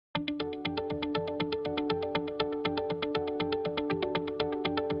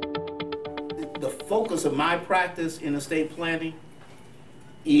focus of my practice in estate planning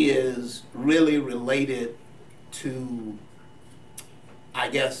is really related to, I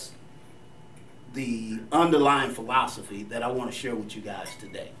guess, the underlying philosophy that I want to share with you guys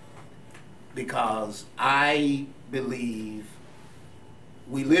today. Because I believe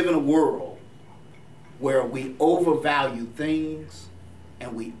we live in a world where we overvalue things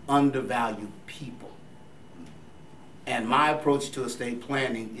and we undervalue people. And my approach to estate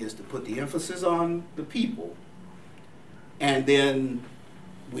planning is to put the emphasis on the people, and then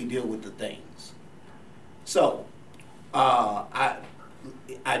we deal with the things. So, I'd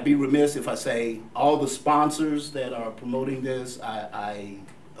be remiss if I say all the sponsors that are promoting this, I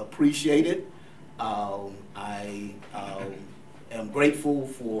appreciate it. I am grateful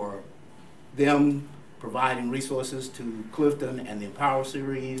for them providing resources to Clifton and the Empower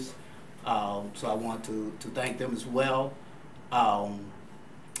series. So I want to thank them as well. And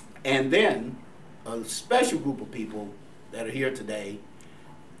then a special group of people that are here today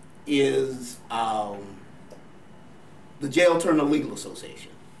is the Jail Turner Legal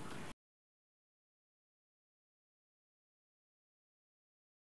Association.